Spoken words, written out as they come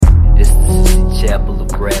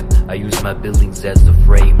I use my buildings as the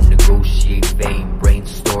frame, negotiate fame,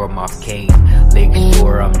 brainstorm off cane.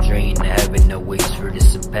 Lakeshore, I'm drained, heaven awaits for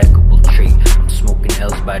this impeccable trait. I'm smoking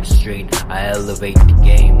L's by the strain, I elevate the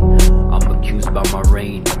game. I'm accused by my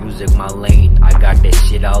reign, music my lane. I got that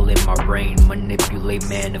shit all in my brain, manipulate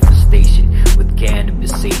manifestation with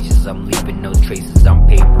cannabis sages. I'm leaving no traces on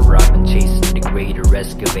paper, I've been chasing the greater,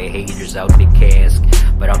 excavate haters out the cask.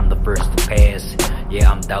 But I'm the first to pass, yeah,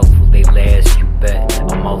 I'm doubtful they last, you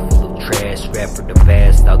bet. I'm all full of trash, scrap for the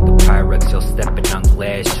past. Out the Pyrex, y'all stepping on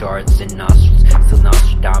glass shards and nostrils. Still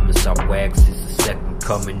Nostradamus on wax, it's the second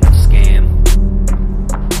coming of scam.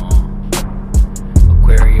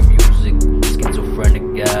 Aquarium music.